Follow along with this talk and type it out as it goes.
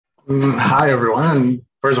Hi, everyone. And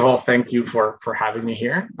first of all, thank you for having me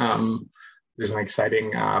here. This is an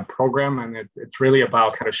exciting program, and it's really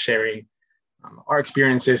about kind of sharing our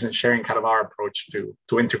experiences and sharing kind of our approach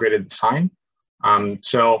to integrated design.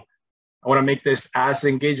 So I want to make this as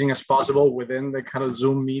engaging as possible within the kind of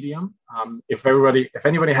Zoom medium. If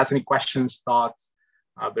anybody has any questions, thoughts,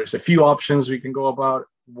 there's a few options we can go about.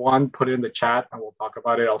 One, put it in the chat, and we'll talk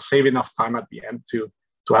about it. I'll save enough time at the end to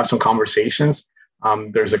have some conversations.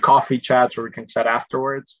 There's a coffee chat where we can chat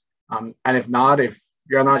afterwards. And if not, if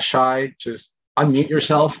you're not shy, just unmute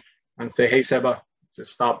yourself and say, hey, Seba,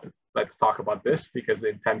 just stop. Let's talk about this, because the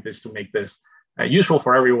intent is to make this useful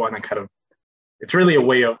for everyone. And kind of, it's really a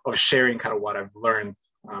way of sharing kind of what I've learned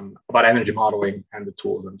about energy modeling and the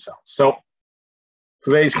tools themselves. So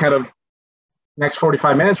today's kind of next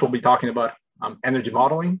 45 minutes, we'll be talking about energy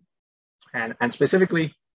modeling and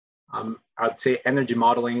specifically, I'd say energy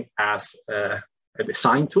modeling as a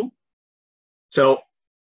design tool. So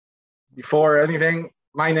before anything,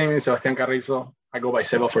 my name is Sebastian Carrizo. I go by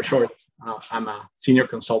Seba for short. I'm a senior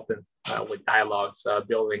consultant with Dialogue's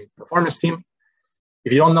building performance team.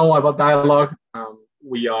 If you don't know about Dialogue,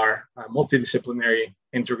 we are a multidisciplinary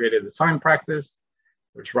integrated design practice.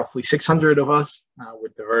 There's roughly 600 of us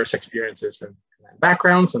with diverse experiences and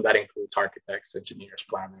backgrounds, and that includes architects, engineers,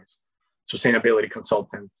 planners, sustainability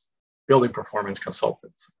consultants, building performance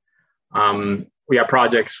consultants. We have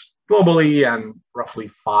projects globally and roughly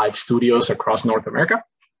 5 studios across North America.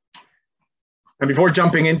 And before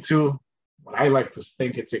jumping into what I like to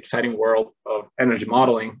think it's the exciting world of energy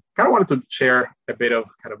modeling, kind of wanted to share a bit of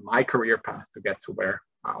kind of my career path to get to where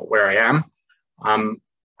I am.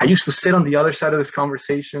 I used to sit on the other side of these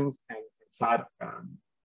conversations, and inside,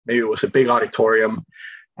 maybe it was a big auditorium,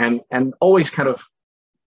 and always kind of,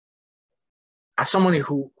 as someone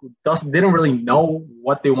who didn't really know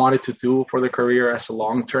what they wanted to do for their career as a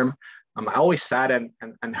long term, I always sat and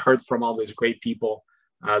heard from all these great people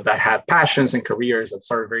that had passions and careers that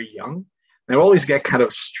started very young. And I always get kind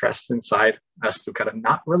of stressed inside as to kind of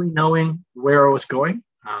not really knowing where I was going.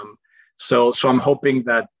 So I'm hoping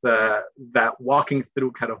that that walking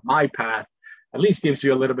through kind of my path at least gives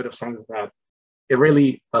you a little bit of sense that it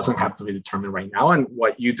really doesn't have to be determined right now. And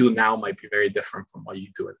what you do now might be very different from what you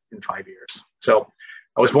do in 5 years. So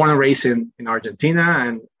I was born and raised in Argentina.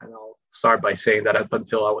 And I'll start by saying that up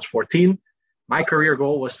until I was 14, my career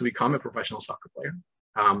goal was to become a professional soccer player.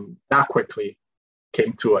 That quickly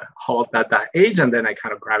came to a halt at that age. And then I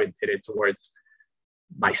kind of gravitated towards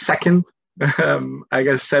my second, I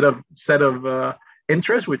guess, set of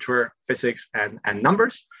interests, which were physics and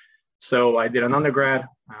numbers. So I did an undergrad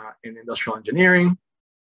in industrial engineering.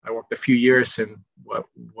 I worked a few years in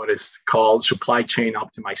what is called supply chain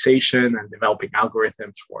optimization and developing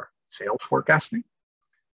algorithms for sales forecasting.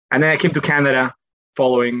 And then I came to Canada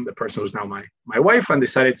following the person who's now my wife, and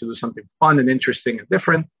decided to do something fun and interesting and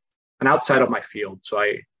different and outside of my field. So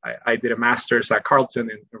I did a master's at Carleton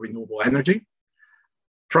in renewable energy.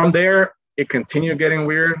 From there, it continued getting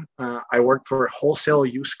weird. I worked for a wholesale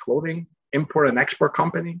use clothing import and export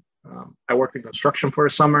company. I worked in construction for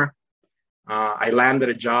a summer. I landed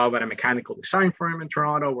a job at a mechanical design firm in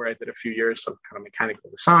Toronto, where I did a few years of kind of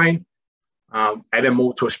mechanical design. I then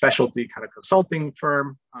moved to a specialty kind of consulting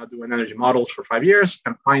firm, doing energy models for 5 years.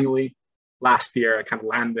 And finally, last year, I kind of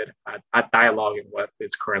landed at Dialogue in what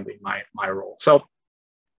is currently my role. So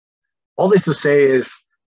all this to say is,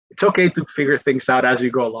 it's okay to figure things out as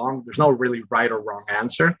you go along. There's no really right or wrong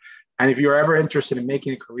answer. And if you're ever interested in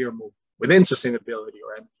making a career move within sustainability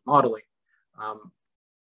or energy modeling,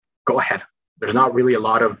 go ahead. There's not really a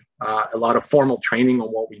lot of formal training on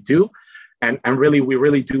what we do, and really we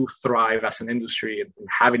really do thrive as an industry in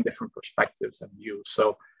having different perspectives and views.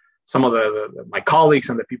 So some of my colleagues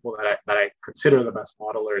and the people that I consider the best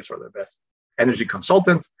modelers or the best energy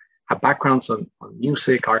consultants have backgrounds on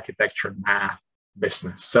music, architecture, math,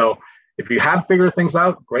 business. So if you have figured things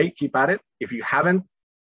out, great, keep at it. If you haven't,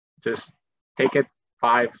 just take it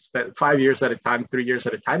 5 years at a time, 3 years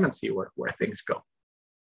at a time, and see where things go.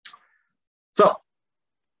 So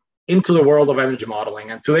into the world of energy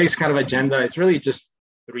modeling, and today's kind of agenda is really just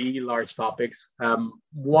 3 large topics.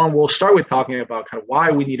 One, we'll start with talking about kind of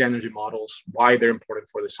why we need energy models, why they're important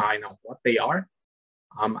for design, and what they are.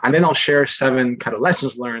 And then I'll share 7 kind of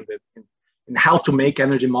lessons learned in how to make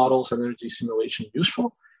energy models and energy simulation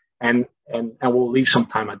useful, and we'll leave some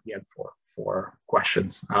time at the end for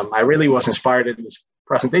questions. I really was inspired in this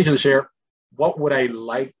presentation to share what would I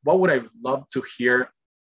love to hear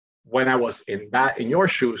when I was in your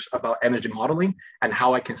shoes about energy modeling, and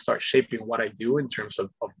how I can start shaping what I do in terms of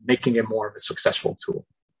making it more of a successful tool.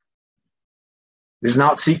 This is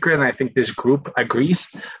not secret, and I think this group agrees,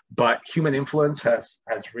 but human influence has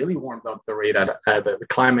really warmed up the rate at the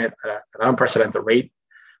climate at an unprecedented rate.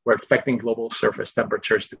 We're expecting global surface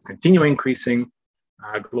temperatures to continue increasing.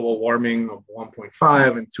 Global warming of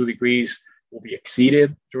 1.5 and 2 degrees will be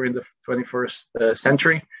exceeded during the 21st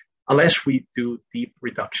century, unless we do deep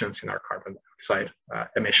reductions in our carbon dioxide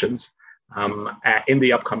emissions in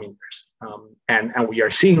the upcoming years. And we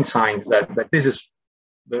are seeing signs that this is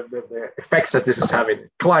the effects that this is having on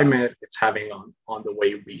climate, it's having on the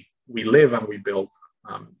way we live and we build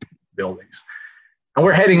buildings. And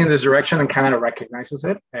we're heading in this direction, and Canada recognizes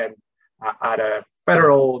it. And at a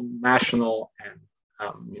federal, national, and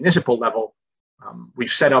municipal level, we've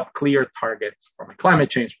set up clear targets from a climate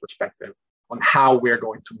change perspective on how we're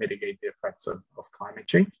going to mitigate the effects of climate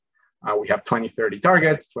change. We have 2030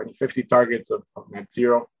 targets, 2050 targets of net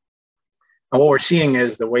zero. And what we're seeing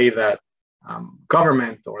is the way that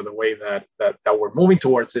government, or the way that we're moving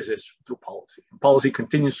towards this, is through policy. And policy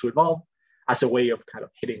continues to evolve as a way of kind of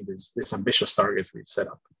hitting this ambitious targets we've set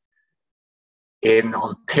up. In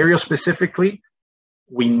Ontario specifically,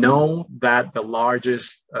 we know that the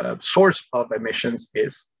largest source of emissions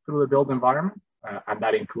is through the built environment, and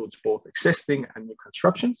that includes both existing and new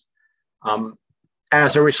constructions. And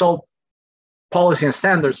as a result, policy and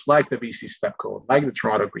standards like the BC Step Code, like the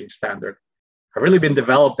Toronto Green Standard, have really been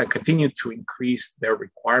developed and continue to increase their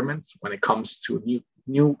requirements when it comes to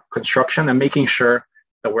new construction and making sure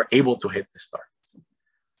that we're able to hit this targets.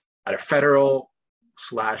 At a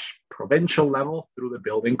federal/provincial level through the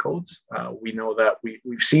building codes, we know that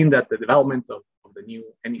we've seen that the development of the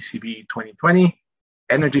new NECB 2020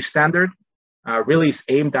 energy standard really is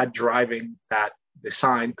aimed at driving that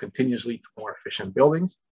design continuously to more efficient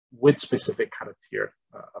buildings with specific kind of tiered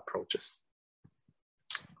approaches.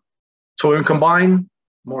 So we combine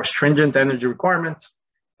more stringent energy requirements,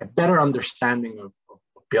 a better understanding of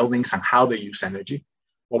buildings and how they use energy.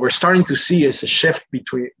 What we're starting to see is a shift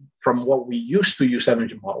from what we used to use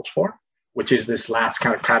energy models for, which is this last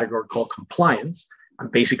kind of category called compliance,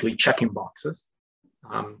 and basically checking boxes,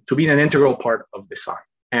 to being an integral part of design.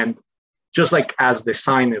 And just like as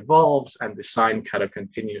design evolves and design kind of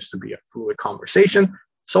continues to be a fluid conversation,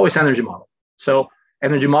 so is energy model. So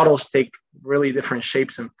energy models take really different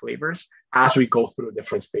shapes and flavors as we go through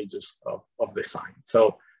different stages of design.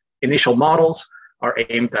 So initial models are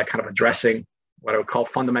aimed at kind of addressing what I would call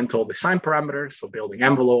fundamental design parameters, so building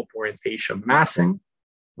envelope, orientation, massing,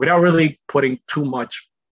 without really putting too much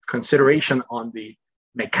consideration on the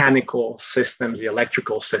mechanical systems, the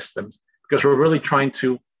electrical systems, because we're really trying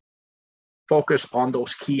to focus on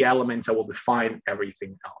those key elements that will define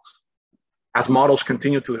everything else. As models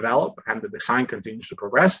continue to develop and the design continues to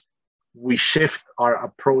progress, we shift our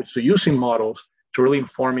approach to using models to really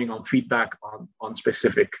informing on feedback on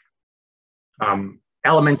specific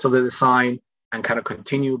elements of the design, and kind of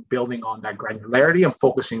continue building on that granularity and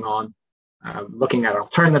focusing on looking at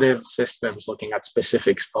alternative systems, looking at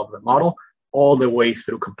specifics of the model, all the way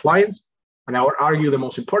through compliance. And I would argue the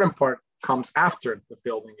most important part comes after the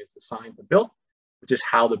building is designed and built, which is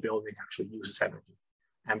how the building actually uses energy.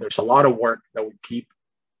 And there's a lot of work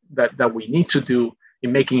that we need to do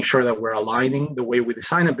in making sure that we're aligning the way we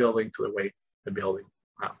design a building to the way the building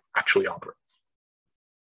actually operates.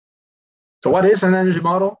 So what is an energy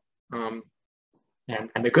model?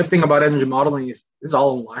 And the good thing about energy modeling is this is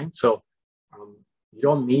all online. So you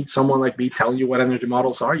don't need someone like me telling you what energy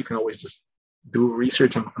models are. You can always just do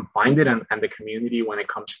research and find it. And the community, when it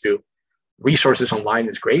comes to resources online,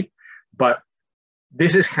 is great. But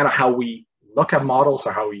this is kind of how we look at models,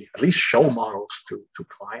 or how we at least show models to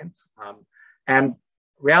clients. And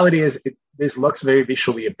reality is this looks very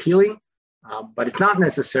visually appealing, but it's not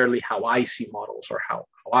necessarily how I see models or how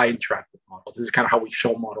I interact with models. This is kind of how we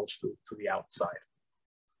show models to the outside.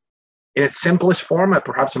 In its simplest form, and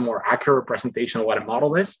perhaps a more accurate representation of what a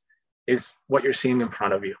model is what you're seeing in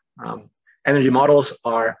front of you. Energy models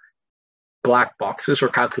are black boxes or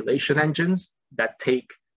calculation engines that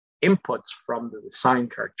take inputs from the design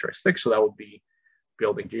characteristics. So that would be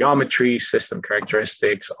building geometry, system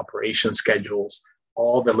characteristics, operation schedules,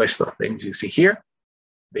 all the list of things you see here.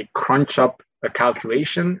 They crunch up a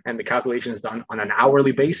calculation, and the calculation is done on an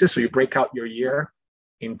hourly basis. So you break out your year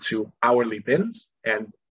into hourly bins,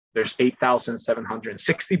 and there's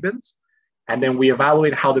 8,760 bins. And then we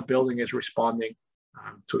evaluate how the building is responding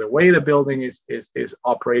to the way the building is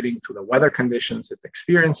operating, to the weather conditions it's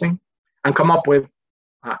experiencing, and come up with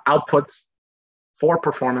outputs for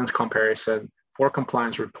performance comparison, for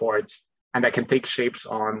compliance reports, and that can take shapes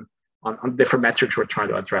on different metrics we're trying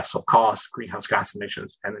to address. So cost, greenhouse gas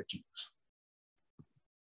emissions, energy use.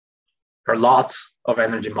 there are lots of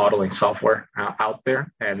energy modeling software out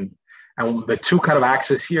there. And the two kind of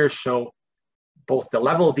axes here show both the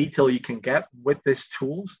level of detail you can get with these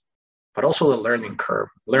tools, but also the learning curve.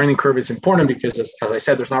 Learning curve is important because, as I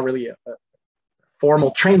said, there's not really a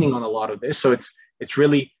formal training on a lot of this. So it's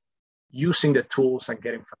really using the tools and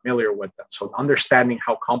getting familiar with them. So understanding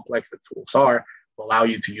how complex the tools are will allow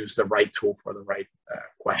you to use the right tool for the right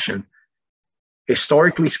question.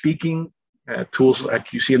 Historically speaking, tools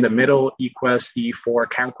like you see in the middle, eQuest, E4,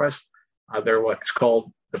 CanQuest, they're what's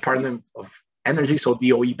called Department of Energy, so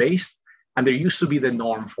DOE based. And there used to be the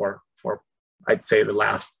norm for I'd say the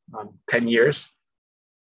last 10 years.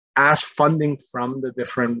 As funding from the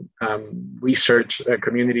different research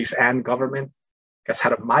communities and government has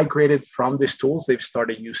had migrated from these tools, they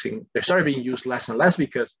started being used less and less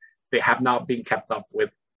because they have not been kept up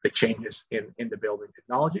with the changes in the building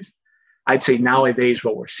technologies. I'd say nowadays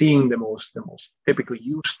what we're seeing, the most typically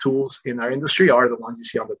used tools in our industry are the ones you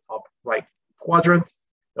see on the top right quadrant.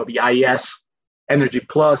 There'll be IES, Energy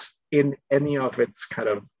Plus in any of its kind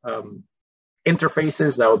of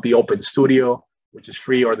interfaces. That would be Open Studio, which is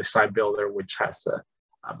free, or Design Builder, which has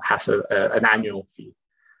an annual fee.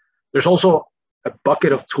 There's also a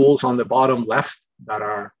bucket of tools on the bottom left that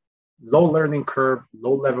are low learning curve,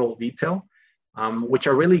 low level of detail, which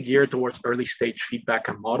are really geared towards early stage feedback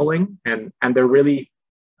and modeling. And they're really,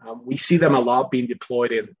 we see them a lot being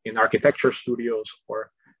deployed in architecture studios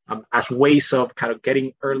or as ways of kind of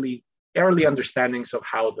getting early understandings of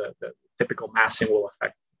how the typical massing will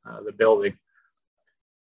affect the building.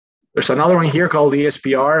 There's another one here called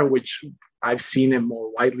ESPR, which I've seen it more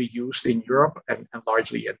widely used in Europe and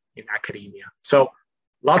largely in academia. So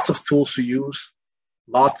lots of tools to use,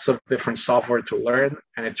 lots of different software to learn,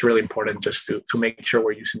 and it's really important just to make sure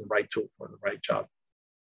we're using the right tool for the right job.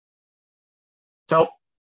 So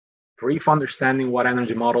brief understanding what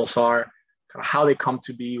energy models are, kind of how they come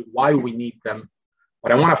to be, why we need them.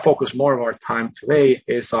 What I want to focus more of our time today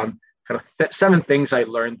is on kind of 7 things I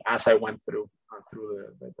learned as I went through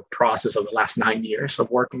the process of the last 9 years of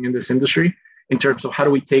working in this industry, in terms of how do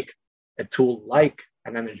we take a tool like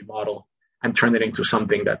an energy model and turn it into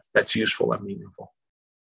something that's useful and meaningful.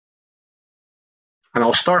 And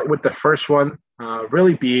I'll start with the first one,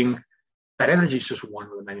 really being that energy is just one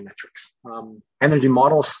of the many metrics. Energy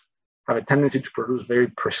models have a tendency to produce very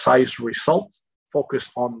precise results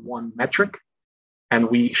focused on one metric. And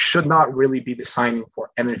we should not really be designing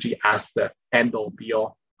for energy as the end-all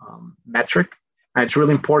be-all metric. And it's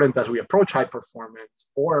really important as we approach high performance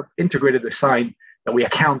or integrated design that we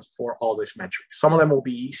account for all these metrics. Some of them will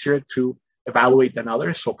be easier to evaluate than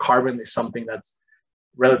others. So carbon is something that's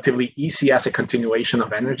relatively easy as a continuation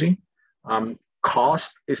of energy.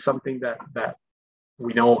 Cost is something that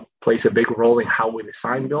we know plays a big role in how we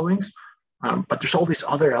design buildings. But there's all these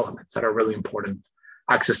other elements that are really important.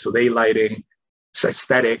 Access to daylighting,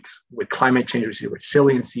 aesthetics, with climate change, we see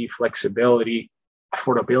resiliency, flexibility,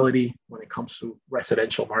 affordability when it comes to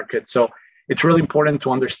residential markets. So it's really important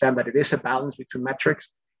to understand that it is a balance between metrics,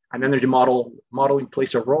 and energy modeling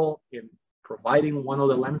plays a role in providing one of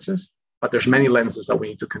the lenses, but there's many lenses that we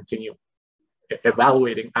need to continue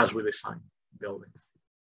evaluating as we design buildings.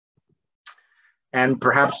 And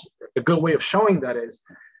perhaps a good way of showing that is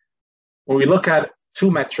when we look at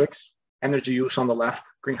 2 metrics, energy use on the left,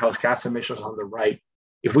 greenhouse gas emissions on the right,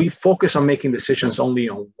 if we focus on making decisions only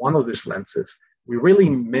on one of these lenses, we really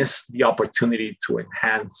miss the opportunity to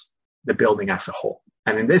enhance the building as a whole.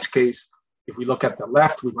 And in this case, if we look at the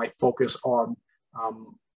left, we might focus on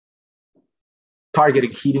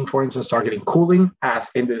targeting heating, for instance, targeting cooling as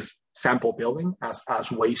in this sample building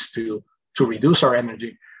as ways to reduce our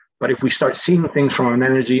energy. But if we start seeing things from an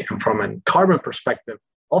energy and from a carbon perspective,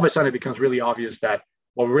 all of a sudden it becomes really obvious that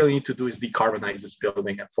what we really need to do is decarbonize this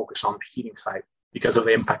building and focus on the heating side because of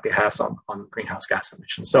the impact it has on greenhouse gas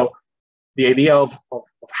emissions. So the idea of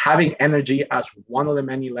having energy as one of the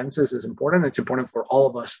many lenses is important. It's important for all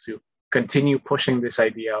of us to continue pushing this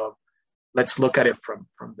idea of let's look at it from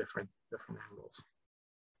different angles.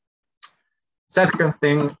 Second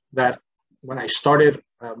thing that when I started,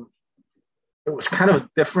 it was kind of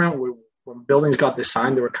different. When buildings got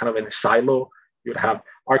designed, they were kind of in a silo. You'd have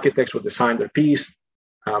architects would design their piece,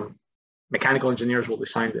 mechanical engineers will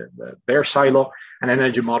design their silo, and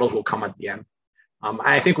energy models will come at the end.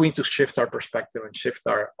 I think we need to shift our perspective and shift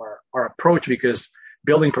our approach, because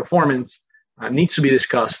building performance needs to be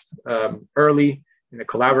discussed early in a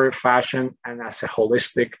collaborative fashion and as a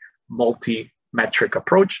holistic, multi-metric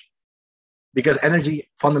approach, because energy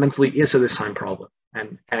fundamentally is a design problem.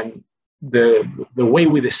 And the way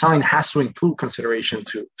we design has to include consideration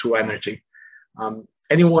to energy.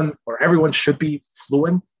 Anyone or everyone should be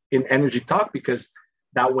fluent in energy talk, because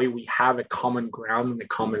that way we have a common ground and a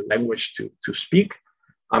common language to speak.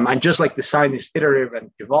 And just like design is iterative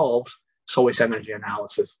and evolves, so is energy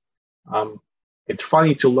analysis. It's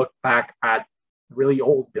funny to look back at really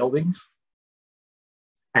old buildings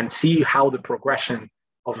and see how the progression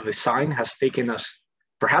of design has taken us,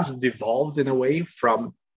 perhaps devolved in a way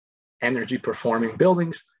from energy performing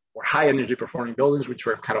buildings or high energy performing buildings, which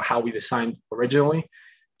were kind of how we designed originally,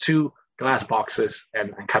 to glass boxes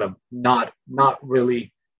and kind of not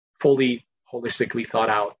really fully holistically thought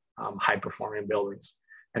out high performing buildings.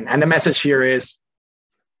 And the message here is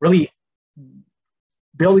really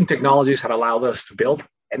building technologies had allowed us to build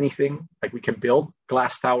anything. Like we can build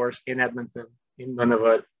glass towers in Edmonton, in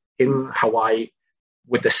Nunavut, in Hawaii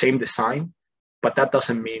with the same design, but that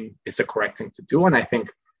doesn't mean it's the correct thing to do. And I think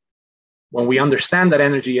when we understand that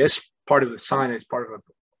energy is part of the design, is part of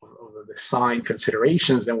the design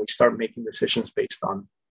considerations, then we start making decisions based on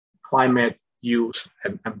climate, use,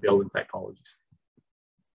 and building typologies.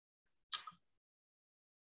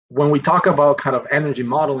 When we talk about kind of energy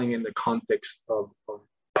modeling in the context of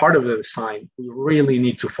part of the design, we really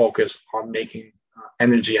need to focus on making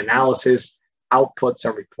energy analysis, outputs,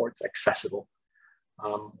 and reports accessible.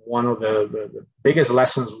 One of the biggest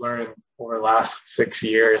lessons learned over the last 6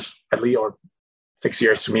 years, at least, or 6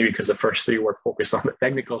 years to me, because the first 3 were focused on the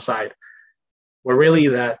technical side, were really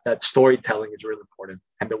that storytelling is really important.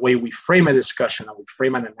 And the way we frame a discussion and we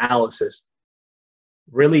frame an analysis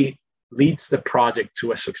really leads the project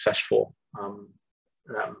to a successful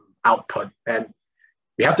output. And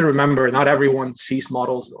we have to remember, not everyone sees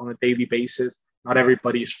models on a daily basis. Not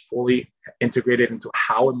everybody is fully integrated into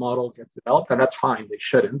how a model gets developed, and that's fine, they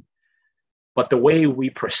shouldn't. But the way we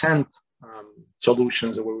present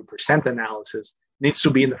solutions, the way we present analysis, needs to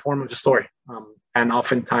be in the form of the story. And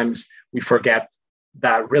oftentimes we forget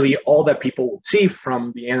that really all that people would see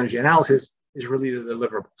from the energy analysis is really the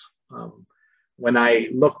deliverables. When I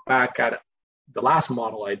look back at the last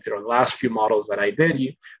model I did, or the last few models that I did,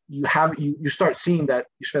 you start seeing that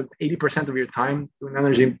you spend 80% of your time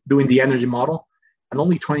doing the energy model, and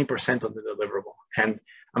only 20% on the deliverable. And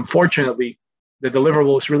unfortunately, the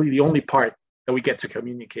deliverable is really the only part that we get to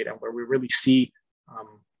communicate and where we really see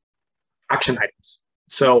action items.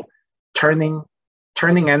 So turning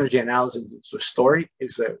energy analysis into a story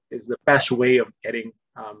is the best way of getting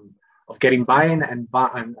buy-in and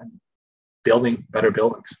building better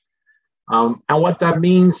buildings. And what that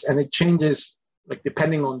means, and it changes like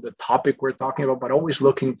depending on the topic we're talking about, but always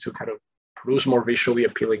looking to kind of produce more visually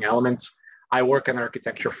appealing elements. I work in an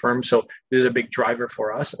architecture firm, so this is a big driver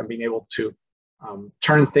for us, and being able to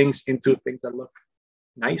turn things into things that look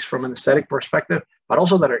nice from an aesthetic perspective, but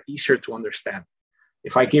also that are easier to understand.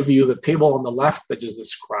 If I give you the table on the left that just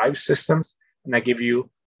describes systems, and I give you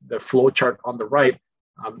the flow chart on the right,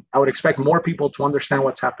 I would expect more people to understand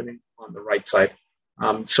what's happening on the right side.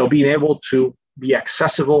 So being able to be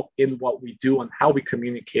accessible in what we do and how we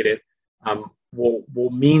communicate it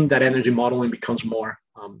will mean that energy modeling becomes more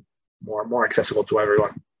accessible to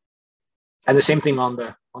everyone. And the same thing on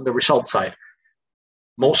the result side.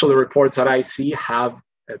 Most of the reports that I see have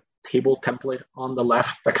a table template on the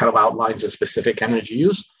left that kind of outlines a specific energy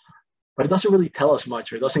use, but it doesn't really tell us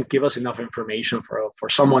much, or it doesn't give us enough information for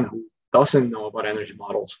someone who doesn't know about energy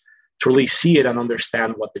models to really see it and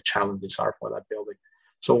understand what the challenges are for that building.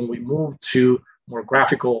 So when we move to more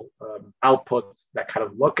graphical outputs that kind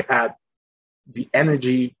of look at the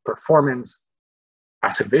energy performance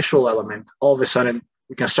as a visual element, all of a sudden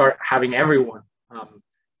we can start having everyone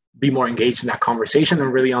be more engaged in that conversation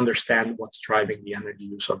and really understand what's driving the energy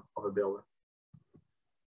use of a building.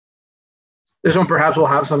 This one perhaps will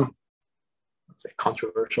have some, let's say,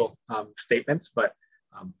 controversial statements, but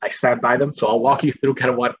I stand by them. So I'll walk you through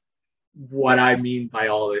kind of what I mean by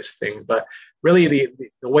all these things. But really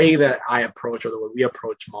the way that I approach, or the way we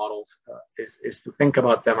approach models is to think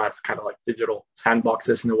about them as kind of like digital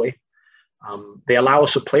sandboxes in a way. They allow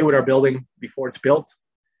us to play with our building before it's built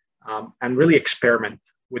and really experiment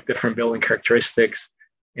with different building characteristics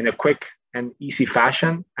in a quick and easy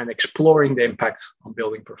fashion, and exploring the impacts on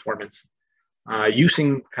building performance.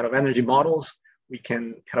 Using kind of energy models, we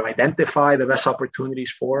can kind of identify the best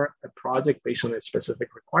opportunities for a project based on its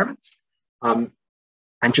specific requirements, and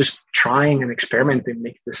just trying and experimenting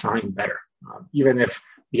makes design better. Even if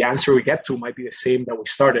the answer we get to might be the same that we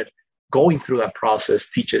started, going through that process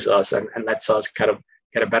teaches us and lets us kind of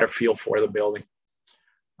get a better feel for the building.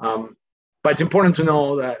 But it's important to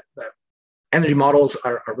know that energy models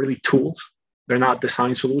are really tools. They're not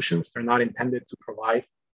design solutions. They're not intended to provide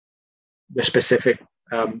the specific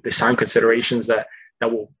design considerations that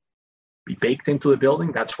will be baked into the building.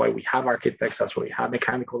 That's why we have architects. That's why we have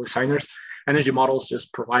mechanical designers. Energy models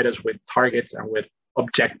just provide us with targets and with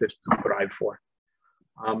objectives to thrive for.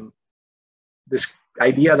 This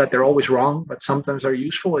idea that they're always wrong, but sometimes are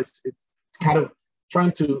useful, it's kind of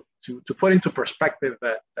trying to put into perspective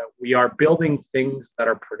that we are building things that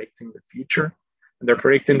are predicting the future, and they're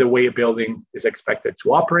predicting the way a building is expected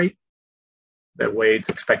to operate, the way it's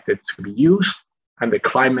expected to be used, and the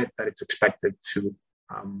climate that it's expected to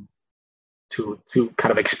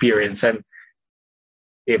kind of experience. And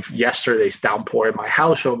if yesterday's downpour in my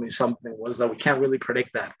house showed me something, was that we can't really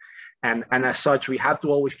predict that. And as such, we have to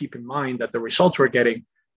always keep in mind that the results we're getting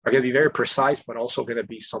are going to be very precise, but also going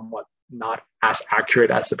to be somewhat not as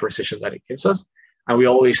accurate as the precision that it gives us. And we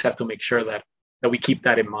always have to make sure that we keep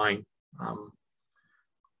that in mind.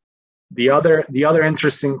 The other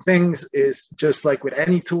interesting things is, just like with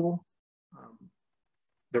any tool,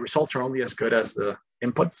 the results are only as good as the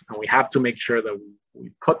inputs, and we have to make sure that we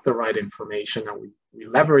put the right information, and we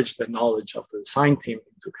leverage the knowledge of the design team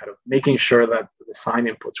into kind of making sure that the design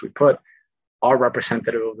inputs we put are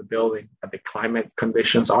representative of the building, that the climate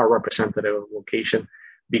conditions are representative of location,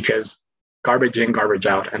 because garbage in, garbage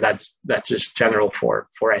out, and that's just general for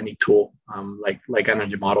any tool, like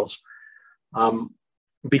energy models.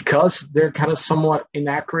 Because they're kind of somewhat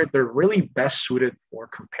inaccurate, they're really best suited for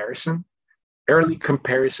comparison, early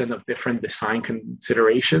comparison of different design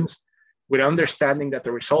considerations, with understanding that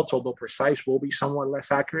the results, although precise, will be somewhat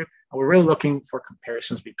less accurate. And we're really looking for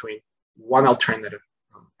comparisons between one alternative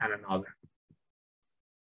and another.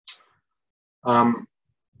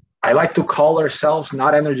 I like to call ourselves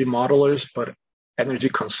not energy modelers, but energy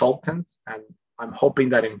consultants. And I'm hoping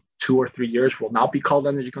that in 2 or 3 years, we'll not be called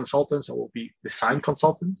energy consultants, or we'll be design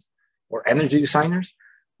consultants or energy designers.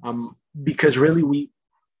 Because really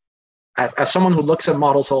as someone who looks at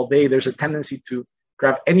models all day, there's a tendency to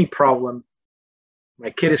grab any problem. My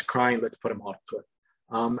kid is crying, let's put a model to it.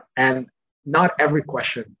 And not every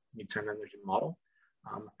question needs an energy model.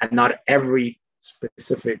 And not every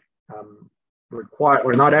specific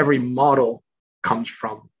or not every model comes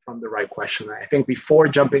from the right question. I think before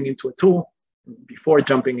jumping into a tool, before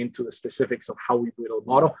jumping into the specifics of how we build a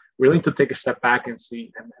model, we really need to take a step back and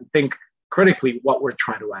see and think critically what we're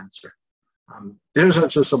trying to answer. There's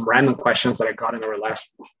just some random questions that I got in the last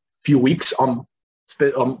few weeks on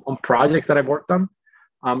projects that I've worked on.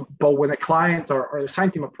 But when a client or the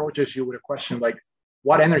design team approaches you with a question like,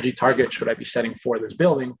 what energy target should I be setting for this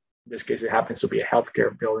building? In this case, it happens to be a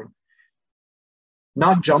healthcare building.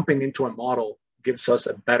 Not jumping into a model gives us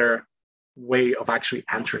a better way of actually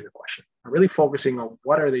answering the question and really focusing on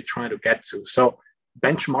what are they trying to get to. So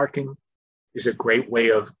benchmarking is a great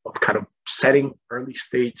way of kind of setting early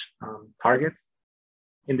stage targets.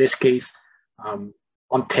 In this case,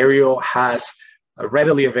 Ontario has a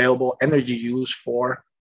readily available energy use for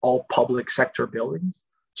all public sector buildings.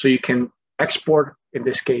 So you can export, in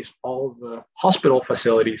this case, all the hospital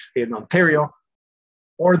facilities in Ontario,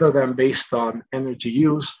 order them based on energy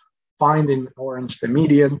use, find in orange the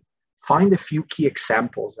median, find a few key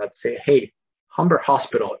examples that say, hey, Humber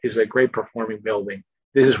Hospital is a great performing building.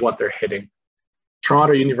 This is what they're hitting.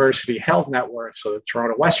 Toronto University Health Network, so the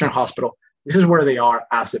Toronto Western Hospital, this is where they are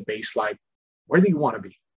as a baseline. Where do you want to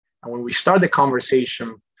be? And when we start the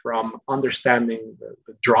conversation from understanding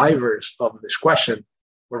the drivers of this question,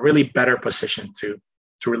 we're really better positioned to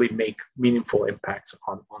really make meaningful impacts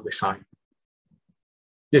on design.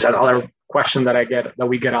 There's another question that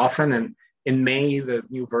we get often, and in May, the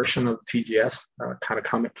new version of TGS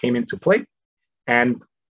came into play. And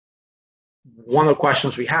one of the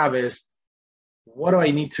questions we have is, what do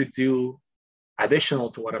I need to do additional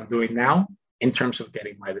to what I'm doing now in terms of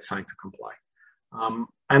getting my design to comply?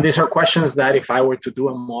 And these are questions that if I were to do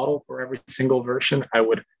a model for every single version, I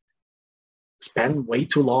would spend way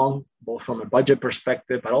too long, both from a budget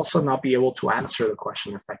perspective, but also not be able to answer the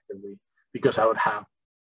question effectively, because I would have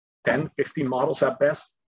 10, 15 models at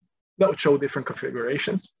best that would show different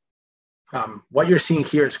configurations. What you're seeing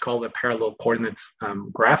here is called a parallel coordinates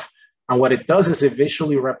graph. And what it does is it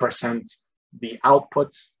visually represents the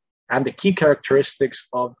outputs and the key characteristics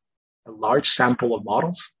of a large sample of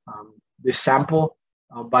models. This sample,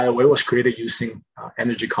 by the way, was created using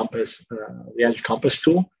Energy Compass, the Energy Compass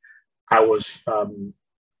tool. I worked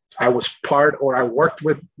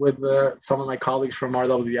with some of my colleagues from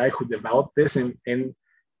RWI who developed this in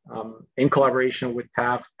collaboration with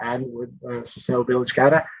TAF and with Sustainability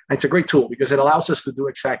Canada. And it's a great tool because it allows us to do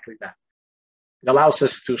exactly that. It allows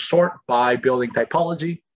us to sort by building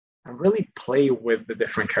typology and really play with the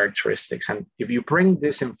different characteristics. And if you bring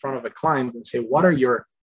this in front of a client and say, what are your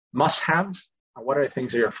must-haves and what are the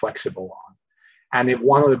things that you're flexible on? And if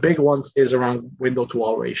one of the big ones is around window to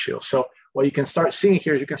wall ratio. So what you can start seeing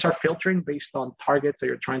here is you can start filtering based on targets that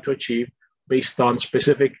you're trying to achieve, based on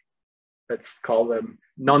specific, let's call them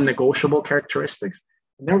non-negotiable characteristics,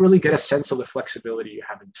 and then really get a sense of the flexibility you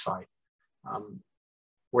have inside.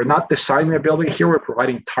 We're not designing a building here, we're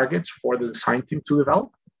providing targets for the design team to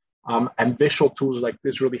develop. And visual tools like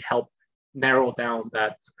this really help narrow down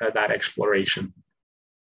that exploration.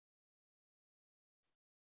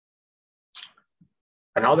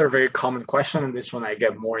 Another very common question, and this one I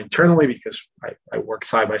get more internally because I work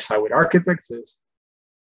side by side with architects, is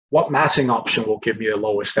what massing option will give me the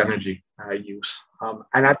lowest energy use?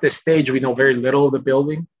 And at this stage, we know very little of the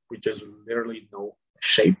building. We just literally know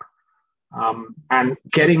shape. And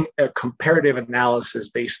getting a comparative analysis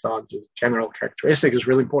based on just general characteristics is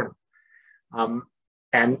really important.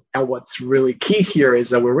 And what's really key here is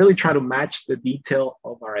that we're really trying to match the detail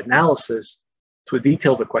of our analysis to the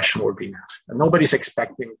detail of the question we're being asked. And nobody's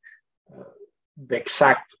expecting the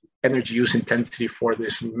exact energy use intensity for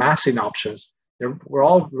these massing options. We're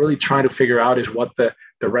all really trying to figure out is what the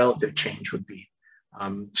relative change would be.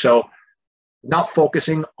 So not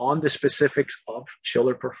focusing on the specifics of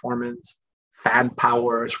chiller performance, fan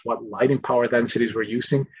powers, what lighting power densities we're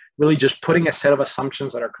using, really just putting a set of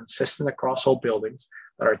assumptions that are consistent across all buildings,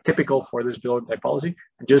 that are typical for this building typology,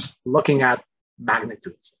 and just looking at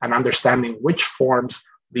magnitudes and understanding which forms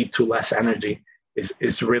lead to less energy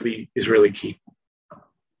is really key.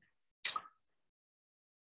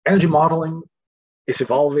 Energy modeling is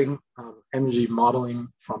evolving. Energy modeling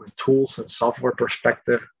from a tools and software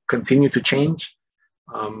perspective continue to change,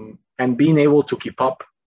 and being able to keep up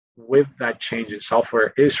with that change in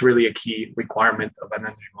software is really a key requirement of an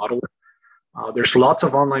energy modeler. There's lots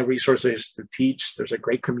of online resources to teach. There's a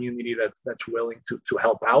great community that's willing to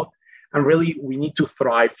help out. And really, we need to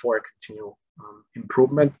thrive for a continual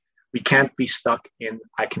improvement. We can't be stuck in,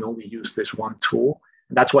 I can only use this one tool.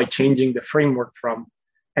 And that's why changing the framework from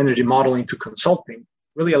energy modeling to consulting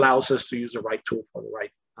really allows us to use the right tool for the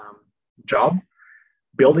right job.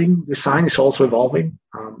 Building design is also evolving.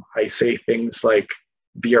 I say things like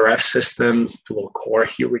VRF systems, dual core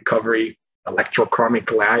heat recovery,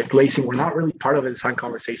 electrochromic glazing were not really part of the design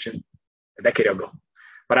conversation a decade ago.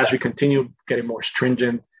 But as we continue getting more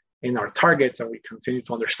stringent in our targets and we continue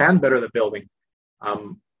to understand better the building,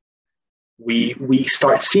 we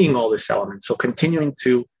start seeing all these elements. So continuing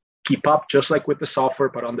to keep up, just like with the software,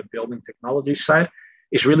 but on the building technology side,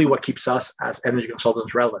 is really what keeps us as energy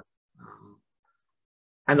consultants relevant.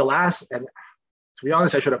 And the last, and to be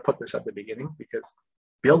honest, I should have put this at the beginning, because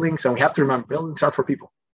buildings, and we have to remember, buildings are for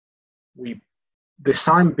people. We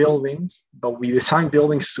design buildings, but we design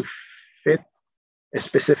buildings to fit a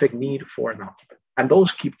specific need for an occupant. And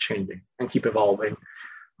those keep changing and keep evolving.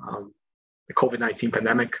 The COVID-19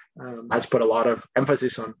 pandemic has put a lot of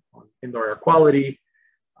emphasis on indoor air quality,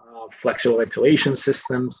 flexible ventilation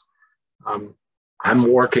systems.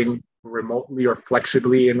 I'm working remotely or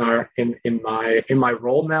flexibly in my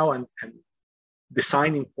role now, and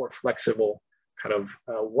designing for flexible kind of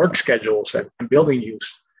work schedules and building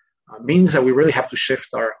use means that we really have to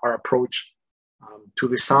shift our approach to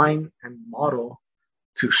design and model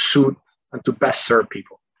to suit and to best serve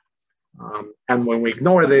people. And when we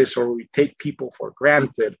ignore this or we take people for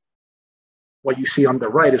granted, what you see on the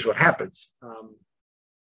right is what happens.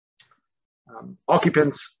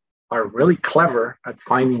 Occupants are really clever at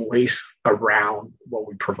finding ways around what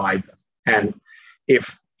we provide them. And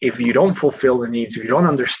if you don't fulfill the needs, if you don't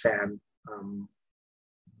understand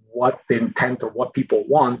what the intent or what people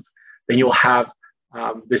want, then you'll have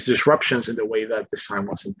these disruptions in the way that design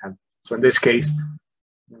was intended. So in this case,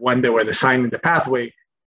 when they were designing the pathway,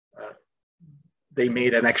 they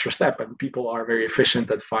made an extra step, and people are very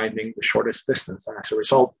efficient at finding the shortest distance. And as a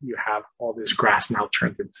result, you have all this grass now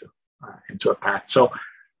turned into a path. So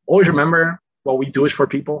always remember, what we do is for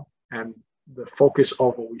people, and the focus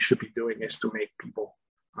of what we should be doing is to make people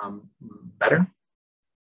better.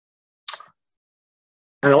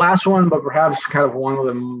 And the last one, but perhaps kind of one of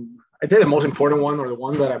them, I'd say the most important one, or the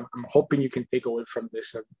one that I'm hoping you can take away from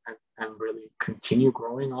this and really continue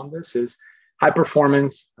growing on this, is high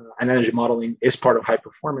performance, and energy modeling is part of high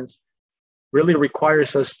performance, really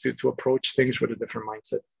requires us to approach things with a different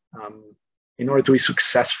mindset. In order to be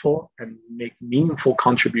successful and make meaningful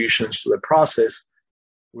contributions to the process,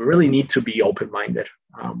 we really need to be open-minded.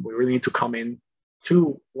 We really need to come in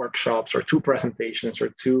to workshops or to presentations or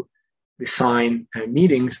to design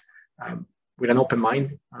meetings with an open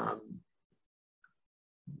mind.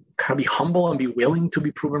 Kind of be humble and be willing to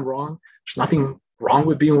be proven wrong. There's nothing wrong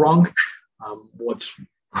with being wrong.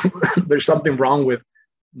 There's something wrong with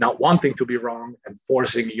not wanting to be wrong and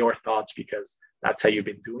forcing your thoughts because that's how you've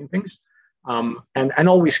been doing things. And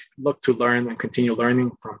always look to learn and continue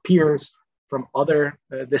learning from peers, from other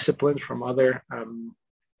disciplines, from other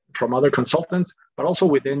consultants, but also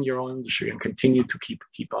within your own industry, and continue to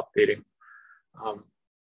keep updating.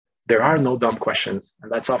 There are no dumb questions,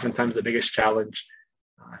 and that's oftentimes the biggest challenge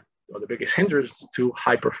or the biggest hindrance to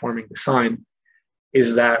high performing design,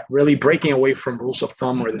 is that really breaking away from rules of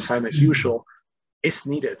thumb or design as usual is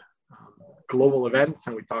needed. Global events,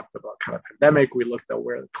 and we talked about kind of pandemic, we looked at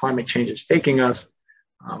where climate change is taking us,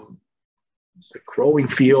 the growing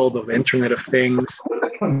field of Internet of Things,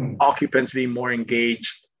 occupants being more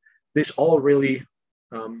engaged. This all really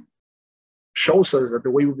shows us that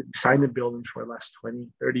the way we've been designing buildings for the last 20,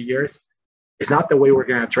 30 years is not the way we're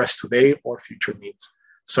going to address today or future needs.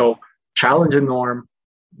 So challenge the norm,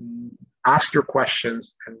 ask your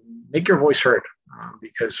questions, and make your voice heard,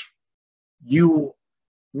 because you,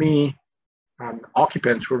 me, and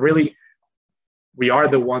occupants, we are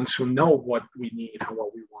the ones who know what we need and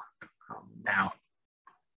what we want now.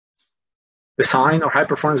 Design or high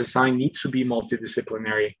performance design needs to be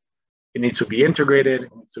multidisciplinary. It needs to be integrated,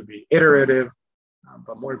 it needs to be iterative,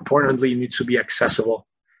 but more importantly, it needs to be accessible.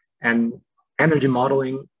 And energy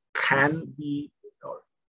modeling can be,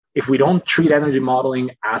 if we don't treat energy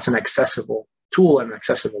modeling as an accessible tool and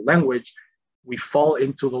accessible language, we fall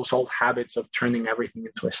into those old habits of turning everything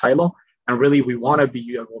into a silo. And really, we want to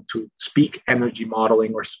be able to speak energy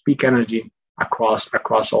modeling or speak energy across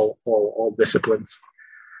all disciplines.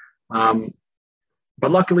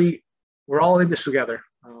 But luckily, we're all in this together.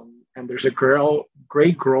 And there's a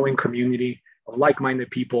great growing community of like-minded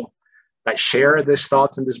people that share these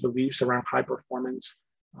thoughts and these beliefs around high performance.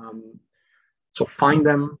 So find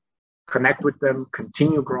them, connect with them,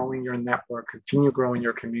 continue growing your network, continue growing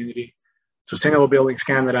your community. Sustainable Buildings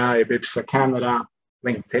Canada, BBBC Canada,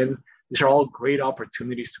 LinkedIn. These are all great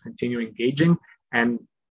opportunities to continue engaging and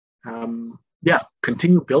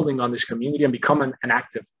continue building on this community and become an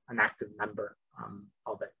active member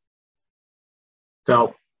of it.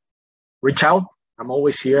 So reach out. I'm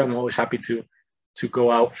always here. I'm always happy to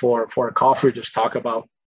go out for a coffee or just talk about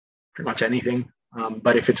pretty much anything.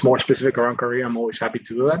 But if it's more specific around career, I'm always happy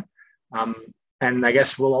to do that. And I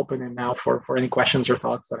guess we'll open it now for any questions or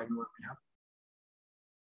thoughts that anyone may have.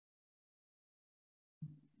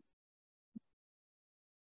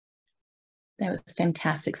 That was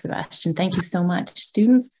fantastic, Sebastian. Thank you so much.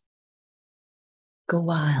 Students, go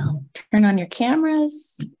wild. Turn on your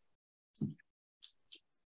cameras.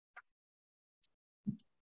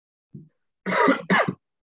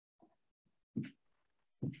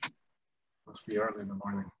 Must be early in the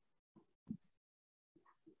morning.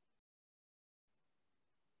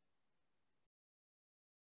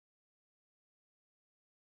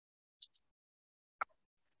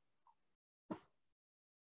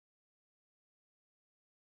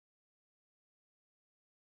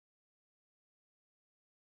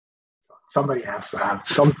 Somebody has to have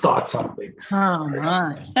some thoughts on things. Oh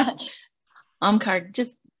my. Omkar,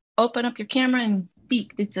 just open up your camera and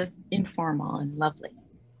speak. It's informal and lovely.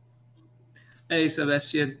 Hey,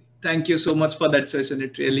 Sebastian. Thank you so much for that session.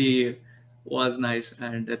 It really was nice.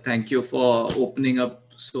 And thank you for opening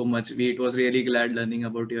up so much. It was really glad learning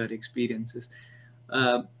about your experiences.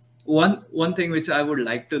 One thing which I would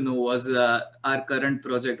like to know was our current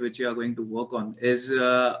project which you are going to work on is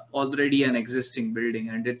already an existing building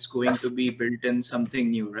and it's going to be built in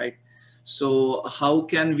something new, right? So how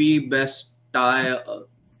can we best tie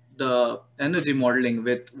the energy modeling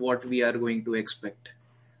with what we are going to expect,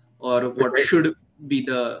 or what should be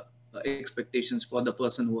the expectations for the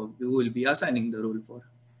person who will be assigning the role for?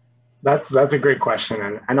 That's a great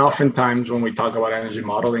question. And oftentimes when we talk about energy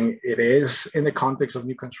modeling, it is in the context of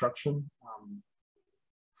new construction.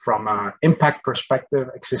 From an impact perspective,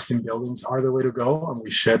 existing buildings are the way to go, and we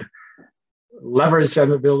should leverage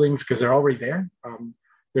energy buildings because they're already there.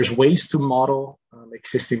 There's ways to model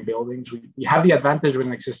existing buildings. We have the advantage with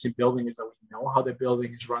an existing building is that we know how the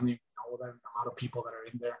building is running, we know the amount of people that are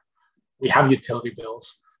in there. We have utility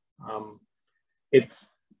bills.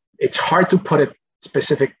 It's hard to put a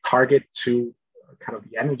specific target to kind of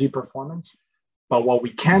the energy performance, but what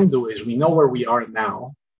we can do is we know where we are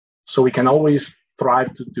now, so we can always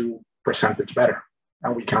thrive to do percentage better.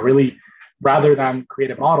 And we can really, rather than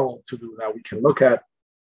create a model to do that, we can look at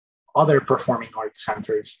other performing arts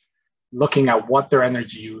centers, looking at what their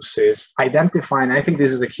energy use is, identifying, I think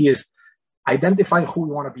this is the key, is identifying who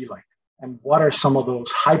we want to be like and what are some of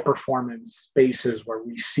those high performance spaces where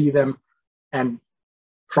we see them, and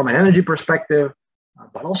from an energy perspective,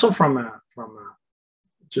 but also from a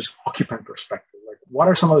just occupant perspective. Like, what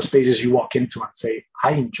are some of the spaces you walk into and say,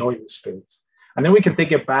 I enjoy this space? And then we can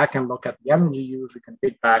take it back and look at the energy use. We can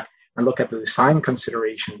take back and look at the design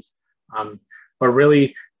considerations. But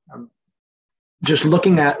really, just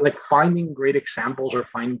looking at like finding great examples or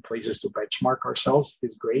finding places to benchmark ourselves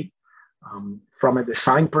is great. From a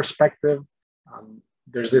design perspective,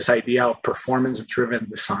 there's this idea of performance-driven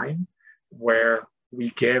design, where we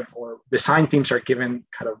give, or design teams are given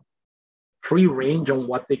kind of free range on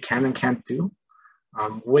what they can and can't do,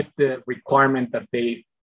 with the requirement that they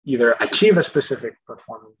either achieve a specific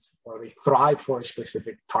performance or they thrive for a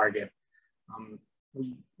specific target.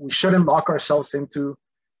 We shouldn't lock ourselves into,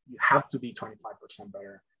 you have to be 25%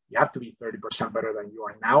 better, you have to be 30% better than you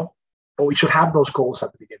are now, but we should have those goals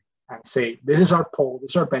at the beginning and say, this is our goal,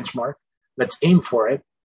 this is our benchmark, let's aim for it.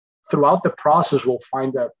 Throughout the process, we'll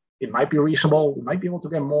find that it might be reasonable, we might be able to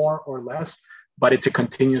get more or less, but it's a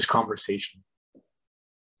continuous conversation.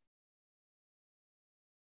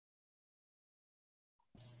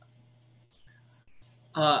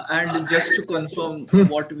 And just to confirm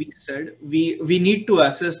what we said, we need to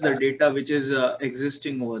assess the data which is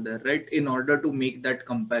existing over there, right, in order to make that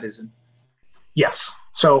comparison. Yes.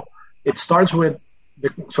 So it starts with,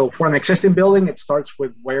 so for an existing building, it starts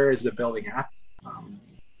with where is the building at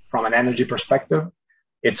from an energy perspective.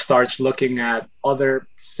 It starts looking at other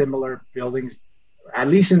similar buildings, at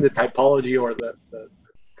least in the typology or the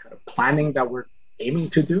kind of planning that we're aiming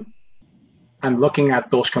to do, and looking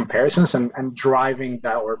at those comparisons and driving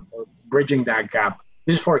that or bridging that gap.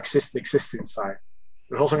 This is for the existing side.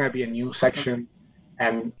 There's also going to be a new section.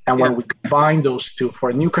 And when we combine those two,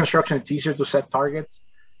 for new construction, it's easier to set targets.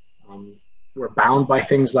 We're bound by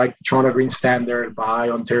things like the Toronto Green Standard, by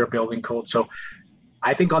Ontario Building Code. So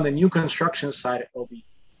I think on the new construction side, it'll be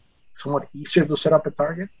somewhat easier to set up a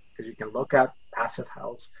target because you can look at passive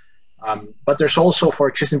house. But there's also, for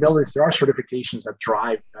existing buildings, there are certifications that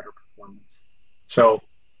drive better performance. So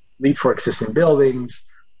LEED for existing buildings,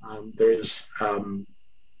 there's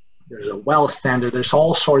a well standard, there's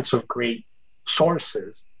all sorts of great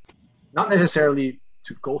sources, not necessarily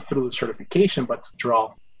to go through the certification, but to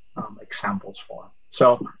draw examples for.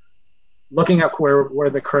 So looking at where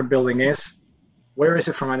the current building is, where is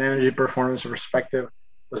it from an energy performance perspective?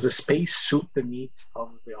 Does the space suit the needs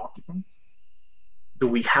of the occupants? Do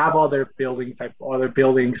we have other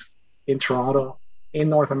buildings in Toronto, in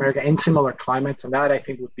North America, in similar climates? And that, I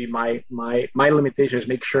think, would be my limitation, is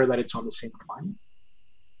make sure that it's on the same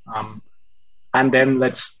climate. And then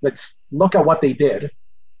let's look at what they did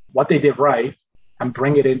right, and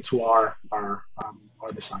bring it into our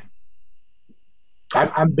design.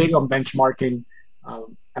 I'm big on benchmarking.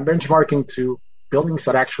 I'm benchmarking to buildings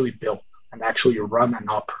that actually built and actually run and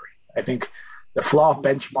operate. I think the flaw of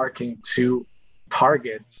benchmarking to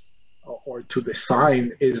targets or to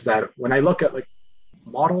design is that when I look at like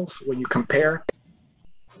models, when you compare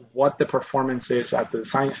what the performance is at the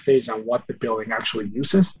design stage and what the building actually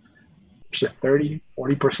uses, there's a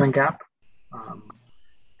 30-40% gap.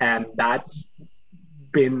 And that's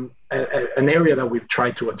been an area that we've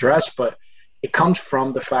tried to address, but it comes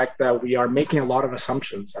from the fact that we are making a lot of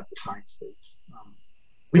assumptions at the design stage.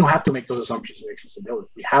 We don't have to make those assumptions in accessibility.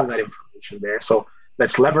 We have that information there. So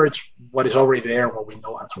let's leverage what is already there and what we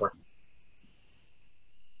know how to work.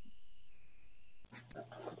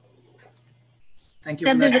 Thank you.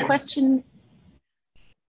 Deb, there's a question.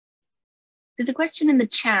 There's a question in the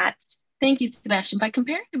chat. Thank you, Sebastian. By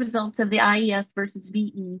comparing the results of the IES versus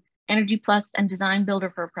VE, Energy Plus and Design Builder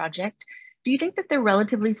for a project, do you think that they're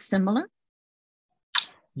relatively similar?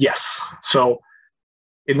 Yes. So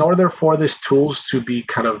in order for these tools to be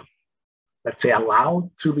kind of, let's say,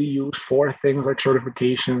 allowed to be used for things like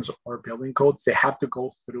certifications or building codes, they have to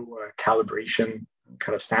go through a calibration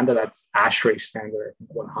kind of standard. That's ASHRAE standard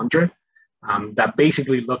 100. That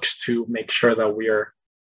basically looks to make sure that we are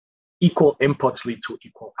equal inputs lead to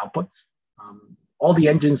equal outputs. All the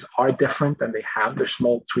engines are different and they have their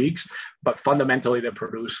small tweaks, but fundamentally they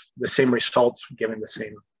produce the same results given the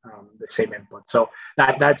same input. So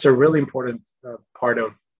that's a really important part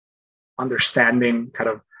of understanding kind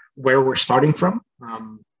of where we're starting from.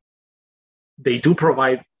 They do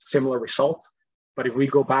provide similar results, but if we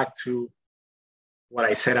go back to what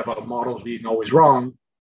I said about models being always wrong,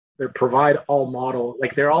 they provide all models,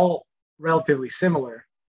 like they're all relatively similar,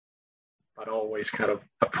 but always kind of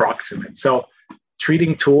approximate. So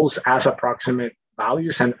treating tools as approximate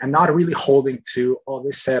values and not really holding to, oh,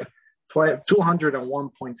 this said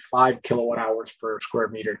 201.5 kilowatt hours per square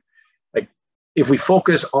meter. Like if we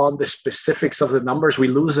focus on the specifics of the numbers, we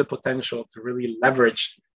lose the potential to really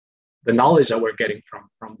leverage the knowledge that we're getting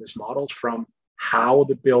from these models, from how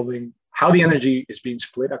the energy is being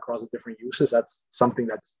split across the different uses. That's something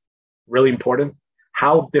that's really important.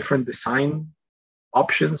 How different design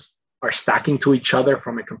options are stacking to each other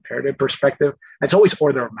from a comparative perspective. It's always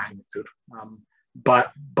order of magnitude.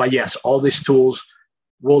 But yes, all these tools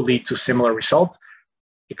will lead to similar results.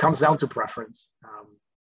 It comes down to preference.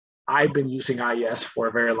 I've been using IES for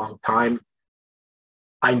a very long time.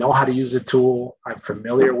 I know how to use the tool. I'm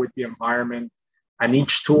familiar with the environment, and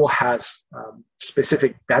each tool has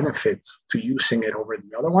specific benefits to using it over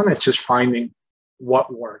the other one. It's just finding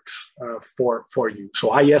what works for you.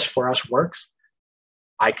 So IES for us works.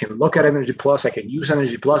 I can look at Energy Plus. I can use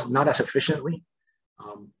Energy Plus, not as efficiently.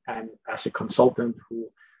 And as a consultant who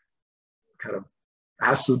kind of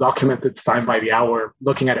has to document its time by the hour,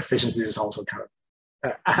 looking at efficiencies is also kind of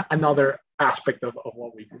another aspect of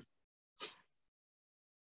what we do.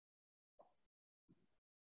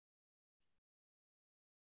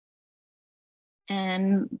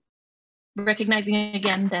 And recognizing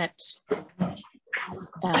again that,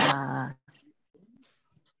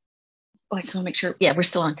 I just want to make sure, yeah, we're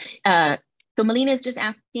still on. So Melina is just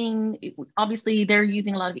asking, obviously they're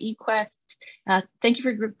using a lot of eQuest. Thank you for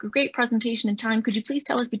a great presentation and time. Could you please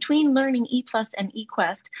tell us, between learning E+ and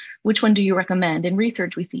eQuest, which one do you recommend? In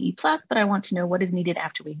research, we see E+, but I want to know what is needed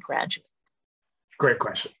after we graduate. Great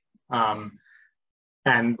question.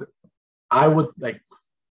 And I would like,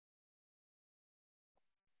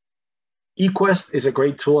 eQuest is a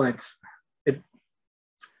great tool, and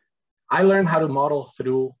I learned how to model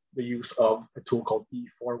through the use of a tool called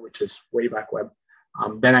E4, which is Wayback Web.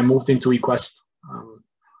 Then I moved into eQuest.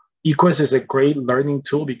 eQuest is a great learning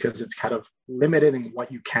tool because it's kind of limited in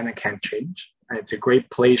what you can and can't change. And it's a great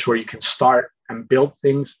place where you can start and build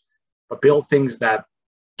things, but build things that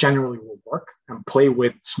generally will work and play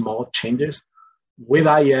with small changes. With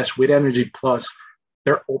IES, with Energy Plus,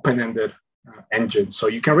 they're open-ended engines. So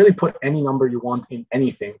you can really put any number you want in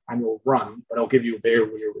anything and it'll run, but it'll give you very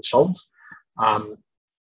weird results.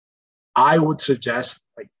 I would suggest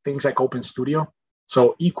like things like OpenStudio.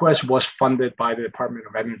 So eQuest was funded by the Department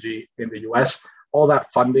of Energy in the US. All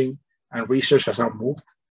that funding and research has now moved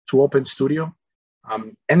to OpenStudio.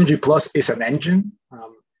 Energy Plus is an engine.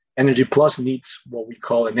 Energy Plus needs what we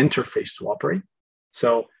call an interface to operate.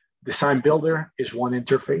 So Design Builder is one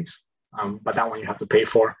interface, but that one you have to pay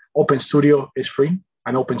for. OpenStudio is free,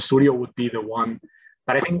 and OpenStudio would be the one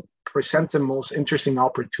that I think presents the most interesting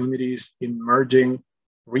opportunities in merging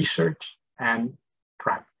research and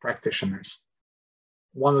practitioners.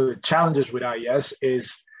 One of the challenges with IES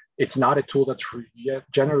is it's not a tool that's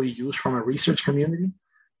generally used from a research community.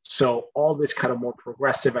 So all this kind of more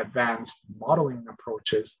progressive, advanced modeling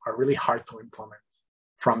approaches are really hard to implement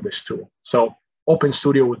from this tool. So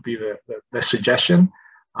OpenStudio would be the suggestion.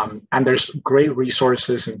 And there's great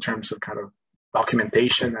resources in terms of kind of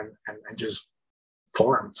documentation and just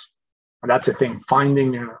forums. And that's the thing,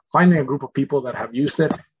 finding a group of people that have used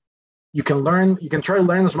it. You can try to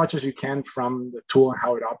learn as much as you can from the tool and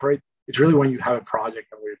how it operates. It's really when you have a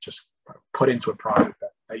project that we're just put into a project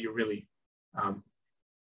that you really,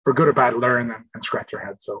 for good or bad, learn and scratch your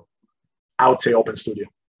head. So I would say OpenStudio.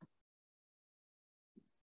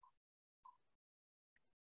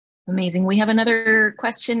 Amazing. We have another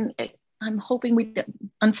question. I'm hoping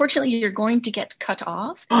unfortunately, you're going to get cut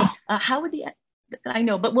off. How would I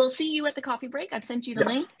know, but we'll see you at the coffee break. I've sent you the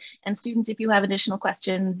link. And students, if you have additional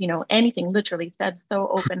questions, anything, literally, Seb's so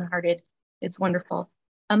open-hearted. It's wonderful.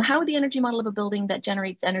 How would the energy model of a building that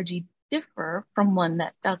generates energy differ from one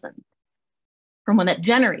that doesn't? From one that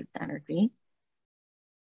generates energy?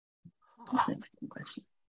 That's an interesting question.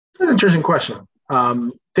 It's an interesting question.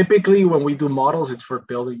 Typically, when we do models, it's for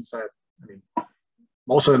buildings that,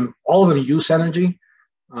 all of them use energy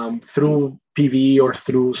through PV or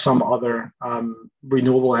through some other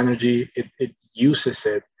renewable energy. It uses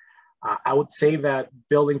it. I would say that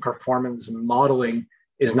building performance modeling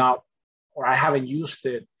is not, or I haven't used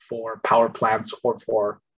it for power plants or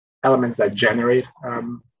for elements that generate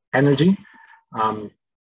energy.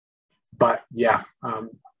 But yeah.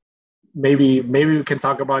 Maybe we can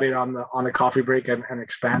talk about it on the coffee break and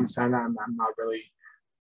expand, Sana. I'm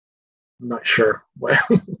not sure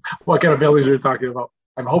what kind of buildings you're talking about.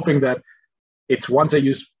 I'm hoping that it's ones that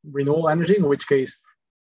use renewable energy, in which case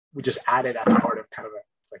we just add it as part of kind of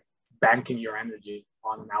like banking your energy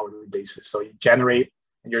on an hourly basis. So you generate,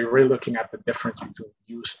 and you're really looking at the difference between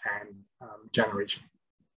use and generation.